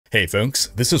Hey folks,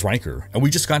 this is Rhykker, and we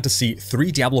just got to see 3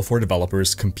 Diablo 4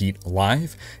 developers compete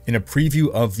live in a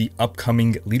preview of the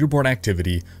upcoming leaderboard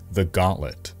activity, the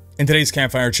Gauntlet. In today's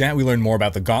Campfire chat, we learned more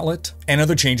about the Gauntlet and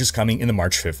other changes coming in the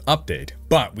March 5th update.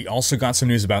 But we also got some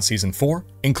news about Season 4,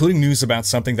 including news about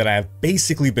something that I have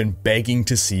basically been begging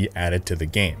to see added to the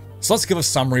game. So let's give a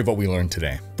summary of what we learned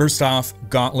today. First off,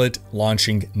 Gauntlet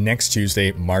launching next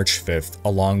Tuesday, March 5th,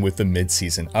 along with the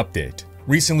mid-season update.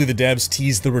 Recently, the devs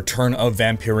teased the return of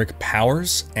vampiric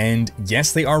powers, and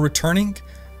yes, they are returning,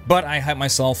 but I hyped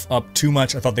myself up too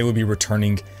much. I thought they would be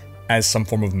returning as some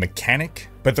form of mechanic,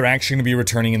 but they're actually going to be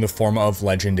returning in the form of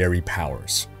legendary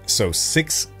powers. So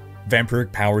 6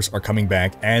 vampiric powers are coming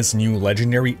back as new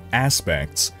legendary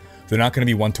aspects. They're not going to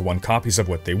be one-to-one copies of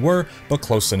what they were, but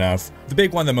close enough. The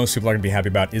big one that most people are going to be happy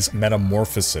about is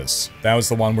Metamorphosis. That was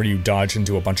the one where you dodge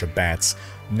into a bunch of bats.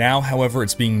 Now, however,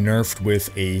 it's being nerfed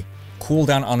with a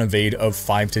cooldown on evade of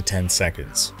 5 to 10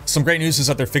 seconds. Some great news is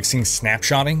that they're fixing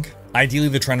snapshotting. Ideally,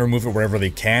 they're trying to remove it wherever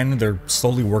they can. They're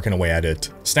slowly working away at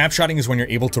it. Snapshotting is when you're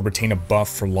able to retain a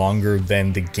buff for longer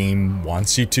than the game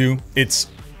wants you to. It's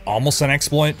almost an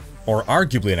exploit, or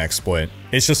arguably an exploit.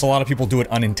 It's just a lot of people do it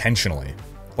unintentionally.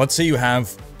 Let's say you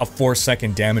have a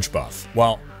 4-second damage buff.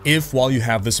 Well, if while you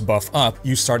have this buff up,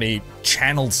 you start a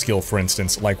channeled skill, for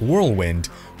instance, like Whirlwind,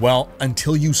 well,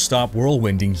 until you stop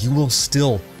whirlwinding, you will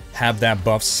still have that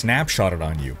buff snapshotted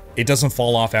on you. It doesn't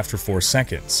fall off after 4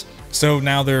 seconds. So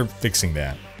now they're fixing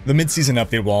that. The mid-season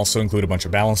update will also include a bunch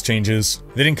of balance changes.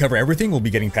 They didn't cover everything, we'll be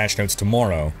getting patch notes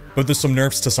tomorrow, but there's some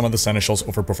nerfs to some of the Seneschal's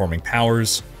overperforming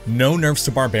powers, no nerfs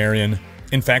to Barbarian.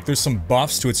 In fact, there's some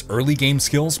buffs to its early game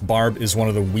skills. Barb is one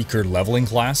of the weaker leveling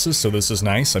classes, so this is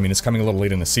nice. I mean, it's coming a little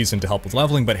late in the season to help with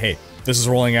leveling, but hey, this is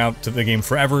rolling out to the game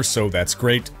forever, so that's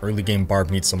great. Early game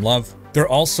Barb needs some love. They're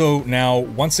also now,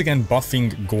 once again,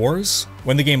 buffing Gores.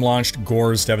 When the game launched,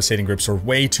 Gores' devastating grips were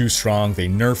way too strong. They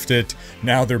nerfed it.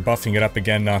 Now they're buffing it up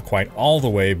again, not quite all the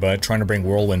way, but trying to bring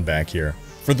Whirlwind back here.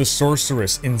 For the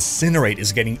Sorceress, Incinerate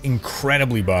is getting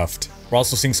incredibly buffed. We're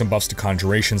also seeing some buffs to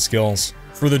Conjuration skills.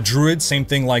 For the Druid, same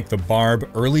thing like the Barb,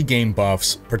 early game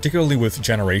buffs, particularly with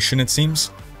Generation it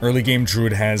seems. Early game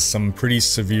Druid has some pretty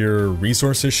severe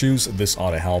resource issues, this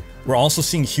ought to help. We're also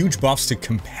seeing huge buffs to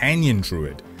Companion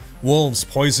Druid. Wolves,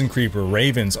 Poison Creeper,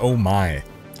 Ravens, oh my.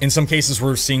 In some cases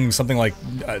we're seeing something like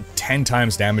 10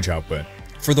 times damage output.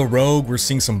 For the Rogue, we're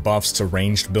seeing some buffs to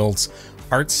ranged builds.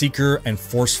 Heartseeker and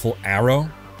Forceful Arrow.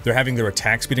 They're having their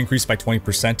attack speed increased by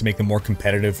 20% to make them more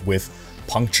competitive with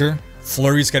Puncture.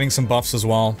 Flurry's getting some buffs as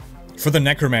well. For the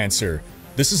Necromancer,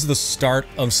 this is the start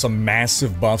of some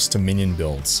massive buffs to minion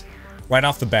builds. Right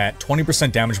off the bat,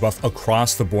 20% damage buff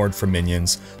across the board for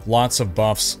minions. Lots of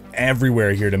buffs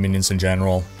everywhere here to minions in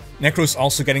general. Necro's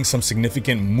also getting some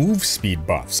significant move speed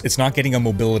buffs. It's not getting a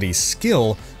mobility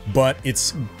skill, but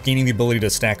it's gaining the ability to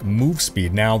stack move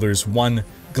speed. Now there's one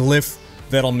glyph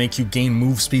that'll make you gain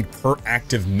move speed per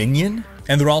active minion.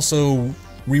 And they're also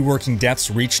reworking Death's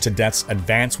Reach to Death's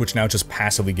Advance, which now just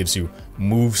passively gives you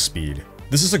move speed.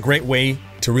 This is a great way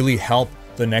to really help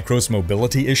the Necro's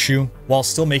mobility issue, while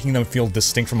still making them feel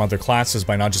distinct from other classes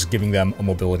by not just giving them a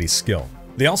mobility skill.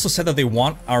 They also said that they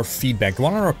want our feedback, they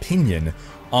want our opinion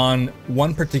on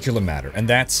one particular matter, and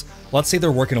that's, let's say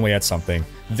they're working away at something.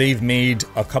 They've made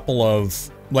a couple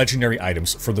of legendary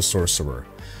items for the Sorcerer.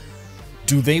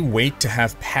 Do they wait to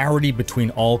have parity between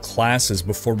all classes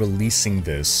before releasing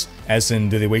this? As in,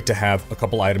 do they wait to have a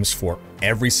couple items for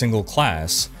every single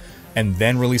class and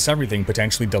then release everything,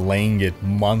 potentially delaying it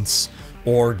months?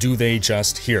 Or do they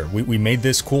just, here, we made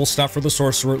this cool stuff for the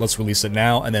Sorcerer, let's release it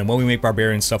now, and then when we make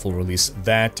Barbarian stuff, we'll release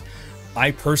that.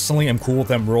 I personally am cool with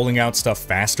them rolling out stuff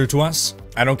faster to us.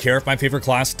 I don't care if my favorite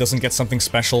class doesn't get something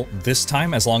special this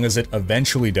time, as long as it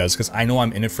eventually does, because I know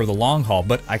I'm in it for the long haul,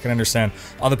 but I can understand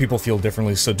other people feel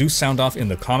differently, so do sound off in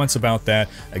the comments about that.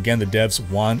 Again, the devs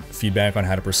want feedback on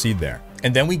how to proceed there.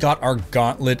 And then we got our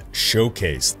Gauntlet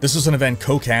Showcase. This was an event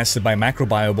co-casted by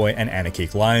MacroBioBoy and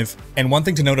Anacake Live. And one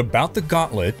thing to note about the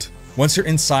Gauntlet, once you're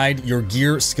inside, your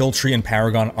gear, skill tree, and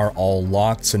Paragon are all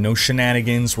locked, so no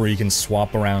shenanigans where you can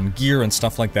swap around gear and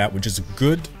stuff like that, which is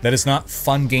good. That is not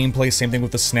fun gameplay, same thing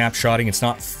with the snapshotting. It's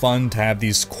not fun to have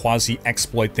these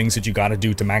quasi-exploit things that you gotta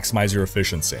do to maximize your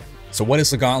efficiency. So what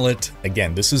is the Gauntlet?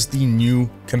 Again, this is the new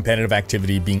competitive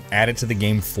activity being added to the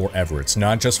game forever. It's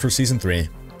not just for Season 3.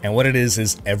 And what it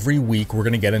is every week we're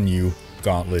gonna get a new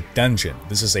Gauntlet dungeon.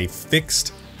 This is a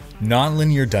fixed,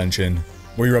 non-linear dungeon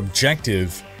where your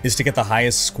objective is to get the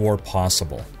highest score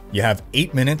possible. You have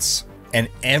 8 minutes, and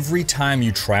every time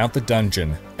you try out the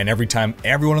dungeon, and every time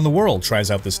everyone in the world tries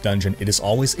out this dungeon, it is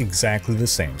always exactly the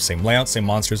same. Same layout, same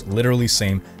monsters, literally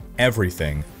same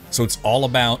everything. So it's all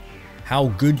about how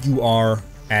good you are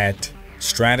at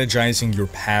strategizing your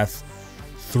path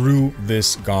through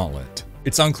this gauntlet.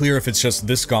 It's unclear if it's just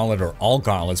this gauntlet or all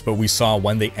gauntlets, but we saw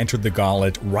when they entered the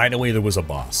gauntlet, right away there was a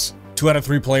boss. 2 out of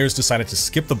 3 players decided to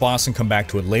skip the boss and come back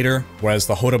to it later, whereas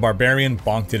the Hoda Barbarian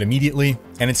bonked it immediately.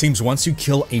 And it seems once you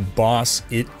kill a boss,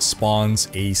 it spawns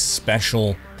a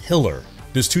special pillar.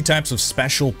 There's 2 types of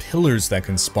special pillars that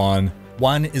can spawn.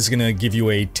 One is going to give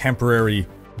you a temporary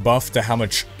buff to how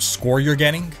much score you're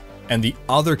getting, and the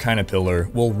other kind of pillar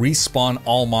will respawn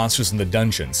all monsters in the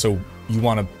dungeon, so you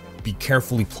want to be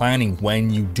carefully planning when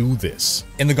you do this.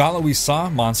 In the gauntlet we saw,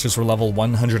 monsters were level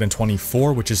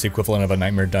 124, which is the equivalent of a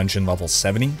Nightmare Dungeon level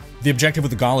 70. The objective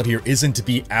with the gauntlet here isn't to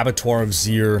be Abattoir of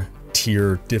Zir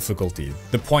tier difficulty.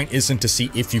 The point isn't to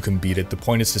see if you can beat it, the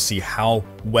point is to see how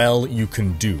well you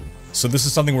can do. So this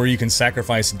is something where you can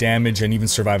sacrifice damage and even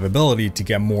survivability to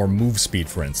get more move speed,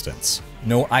 for instance.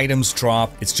 No items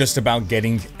drop, it's just about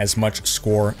getting as much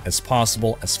score as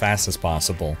possible, as fast as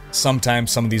possible. Sometimes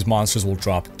some of these monsters will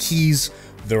drop keys.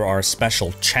 There are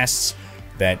special chests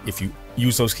that if you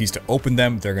use those keys to open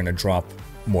them, they're going to drop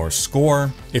more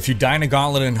score. If you die in a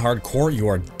gauntlet in hardcore, you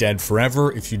are dead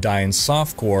forever. If you die in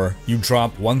softcore, you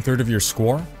drop 1/3 of your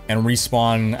score and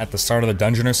respawn at the start of the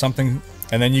dungeon or something.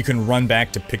 And then you can run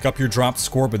back to pick up your dropped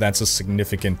score, but that's a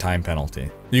significant time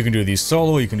penalty. You can do these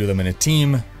solo, you can do them in a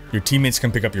team. Your teammates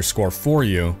can pick up your score for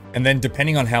you. And then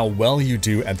depending on how well you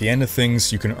do, at the end of things,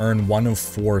 you can earn 1 of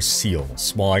 4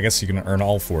 seals. Well, I guess you can earn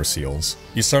all 4 seals.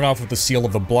 You start off with the Seal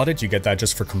of the Blooded, you get that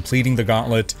just for completing the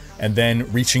gauntlet, and then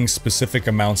reaching specific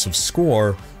amounts of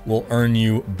score will earn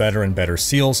you better and better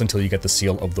seals until you get the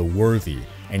Seal of the Worthy.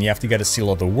 And you have to get a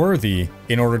Seal of the Worthy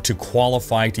in order to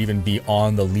qualify to even be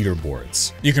on the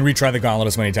leaderboards. You can retry the gauntlet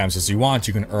as many times as you want,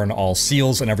 you can earn all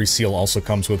seals, and every seal also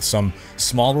comes with some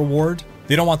small reward.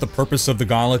 They don't want the purpose of the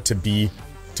gauntlet to be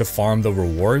to farm the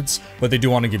rewards, but they do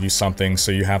want to give you something, so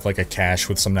you have like a cache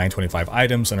with some 925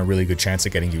 items and a really good chance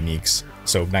at getting uniques.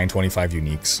 So 925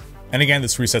 uniques. And again,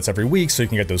 this resets every week, so you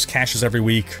can get those caches every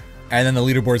week. And then the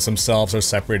leaderboards themselves are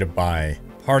separated by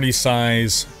party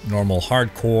size, normal,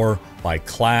 hardcore, by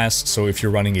class. So if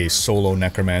you're running a solo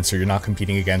necromancer, you're not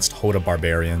competing against Hoda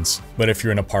barbarians. But if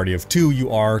you're in a party of 2, you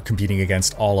are competing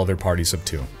against all other parties of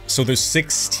 2. So there's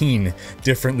 16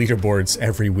 different leaderboards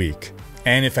every week.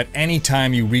 And if at any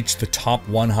time you reach the top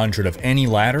 100 of any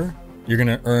ladder, you're going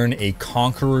to earn a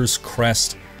Conqueror's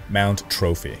Crest Mount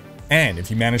trophy. And if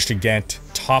you manage to get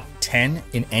top 10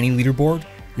 in any leaderboard,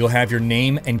 you'll have your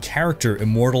name and character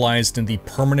immortalized in the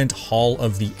permanent Hall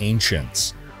of the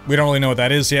Ancients. We don't really know what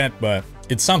that is yet, but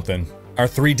it's something. Our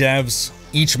 3 devs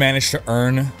each managed to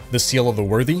earn the Seal of the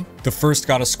Worthy. The first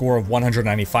got a score of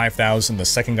 195,000, the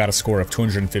second got a score of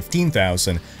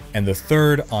 215,000, and the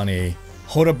third on a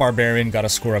Hoda Barbarian got a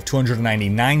score of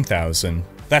 299,000.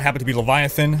 That happened to be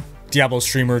Leviathan, Diablo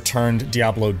streamer turned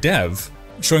Diablo dev,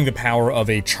 showing the power of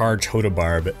a charged Hoda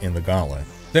Barb in the Gauntlet.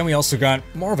 Then we also got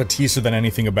more of a teaser than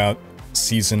anything about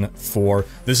Season 4.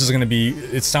 This is going to be,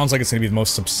 it sounds like it's going to be the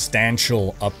most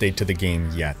substantial update to the game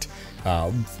yet.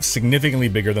 Significantly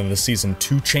bigger than the Season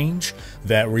 2 change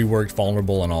that reworked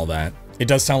Vulnerable and all that. It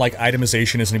does sound like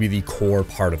itemization is going to be the core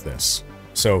part of this.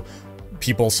 So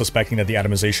people suspecting that the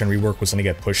itemization rework was going to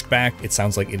get pushed back, it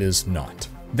sounds like it is not.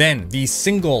 Then, the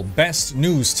single best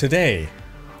news today.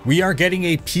 We are getting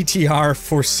a PTR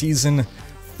for Season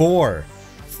 4.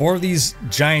 For these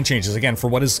giant changes, again, for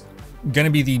what is going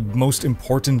to be the most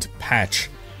important patch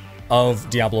of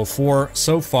Diablo 4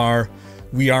 so far,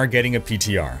 we are getting a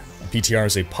PTR. A PTR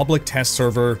is a public test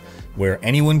server where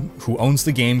anyone who owns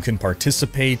the game can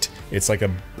participate. It's like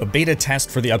a beta test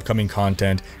for the upcoming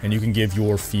content, and you can give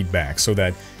your feedback so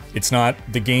that it's not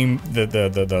the game,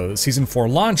 the Season 4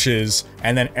 launches,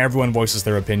 and then everyone voices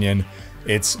their opinion.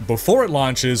 It's before it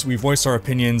launches, we voice our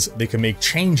opinions, they can make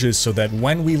changes so that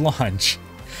when we launch,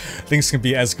 things can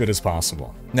be as good as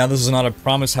possible. Now, this is not a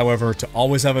promise, however, to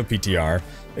always have a PTR.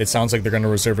 It sounds like they're going to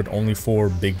reserve it only for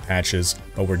big patches,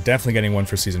 but we're definitely getting one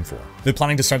for Season 4. They're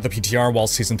planning to start the PTR while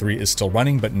Season 3 is still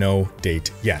running, but no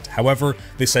date yet. However,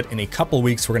 they said in a couple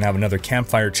weeks we're going to have another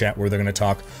Campfire chat where they're going to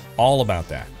talk all about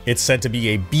that. It's said to be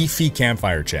a beefy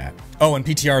Campfire chat. Oh, and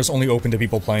PTR is only open to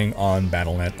people playing on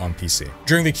Battle.net on PC.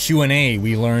 During the Q&A,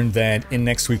 we learned that in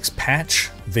next week's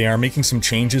patch, they are making some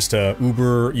changes to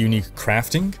Uber unique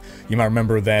crafting. You might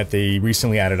remember that they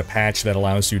recently added a patch that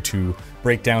allows you to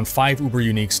break down 5 Uber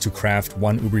uniques to craft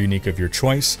 1 Uber unique of your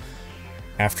choice.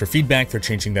 After feedback, they're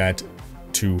changing that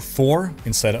to 4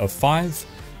 instead of 5.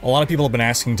 A lot of people have been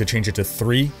asking to change it to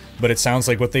 3, but it sounds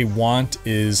like what they want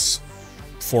is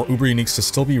for Uber uniques to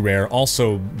still be rare.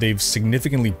 Also, they've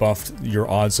significantly buffed your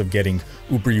odds of getting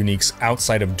Uber uniques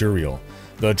outside of Duriel.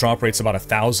 The drop rate's about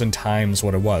 1,000 times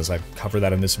what it was. I covered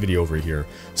that in this video over here.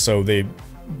 So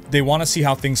they want to see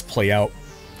how things play out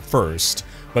first,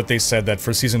 but they said that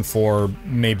for Season 4,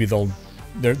 maybe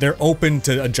they're open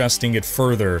to adjusting it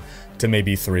further to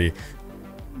maybe 3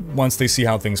 once they see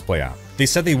how things play out. They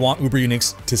said they want Uber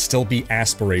Uniques to still be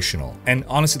aspirational, and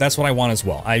honestly, that's what I want as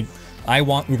well. I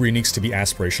want Uber Uniques to be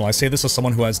aspirational. I say this as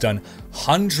someone who has done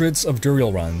hundreds of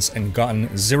Duriel runs and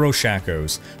gotten 0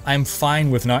 Shakos. I'm fine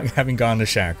with not having gotten a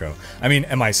Shako. I mean,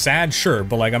 am I sad? Sure,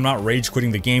 but like, I'm not rage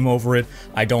quitting the game over it.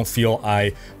 I don't feel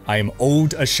I am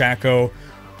owed a Shako.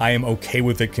 I am okay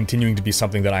with it continuing to be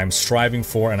something that I am striving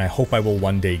for, and I hope I will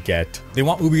one day get. They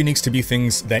want Uber Uniques to be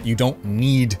things that you don't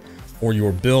need for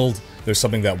your build. There's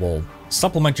something that will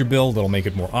supplement your build, that'll make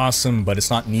it more awesome, but it's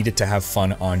not needed to have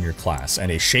fun on your class. And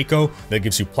a Shako that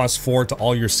gives you +4 to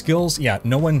all your skills, yeah,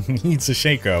 no one needs a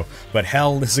Shako, but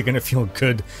hell, is it gonna feel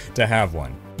good to have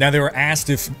one. Now, they were asked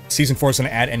if Season 4 is gonna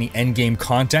add any endgame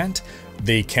content.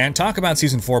 They can't talk about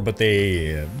Season 4, but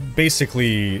they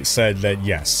basically said that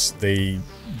yes, they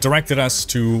directed us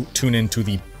to tune into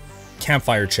the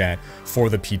Campfire chat for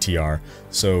the PTR,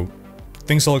 so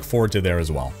things to look forward to there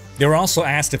as well. They were also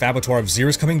asked if Abattoir of Zir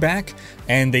is coming back,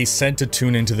 and they said to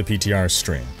tune into the PTR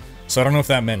stream. So I don't know if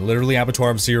that meant literally Abattoir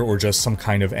of Zir or just some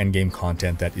kind of endgame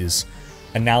content that is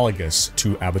analogous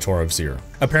to Abattoir of Zir.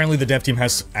 Apparently the dev team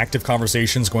has active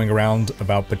conversations going around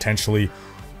about potentially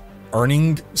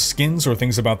earning skins or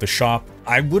things about the shop.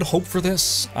 I would hope for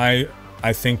this. I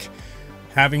think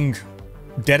having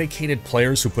dedicated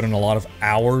players who put in a lot of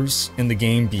hours in the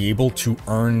game be able to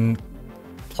earn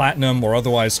platinum or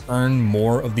otherwise earn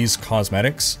more of these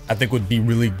cosmetics, I think would be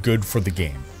really good for the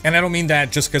game. And I don't mean that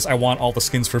just because I want all the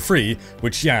skins for free,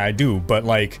 which yeah, I do, but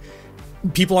like,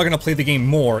 people are going to play the game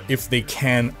more if they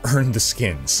can earn the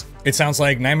skins. It sounds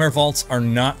like Nightmare Vaults are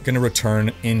not going to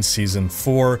return in Season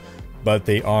 4, but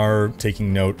they are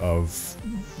taking note of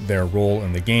their role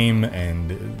in the game,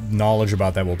 and knowledge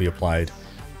about that will be applied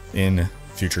in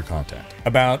future content.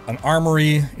 About an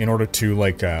armory, in order to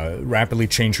like rapidly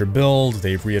change your build,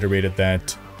 they've reiterated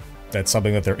that that's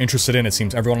something that they're interested in. It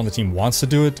seems everyone on the team wants to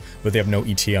do it, but they have no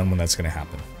ETA on when that's going to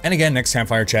happen. And again, next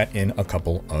Campfire chat in a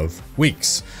couple of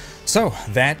weeks. So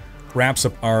that wraps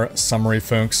up our summary,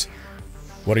 folks.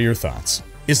 What are your thoughts?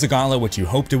 Is the Gauntlet what you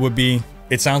hoped it would be?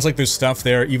 It sounds like there's stuff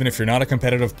there, even if you're not a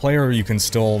competitive player, you can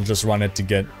still just run it to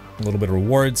get a little bit of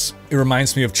rewards. It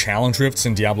reminds me of challenge rifts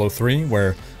in Diablo 3,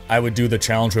 where I would do the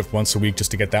challenge rift once a week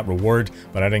just to get that reward,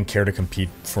 but I didn't care to compete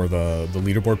for the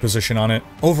leaderboard position on it.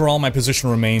 Overall, my position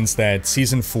remains that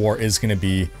Season 4 is going to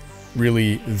be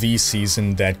really the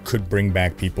season that could bring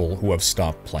back people who have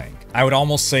stopped playing. I would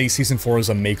almost say Season 4 is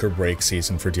a make or break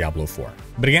season for Diablo 4.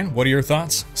 But again, what are your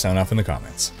thoughts? Sound off in the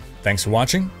comments. Thanks for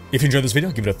watching. If you enjoyed this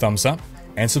video, give it a thumbs up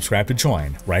and subscribe to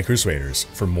join Rhykker's Raiders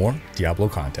for more Diablo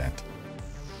content.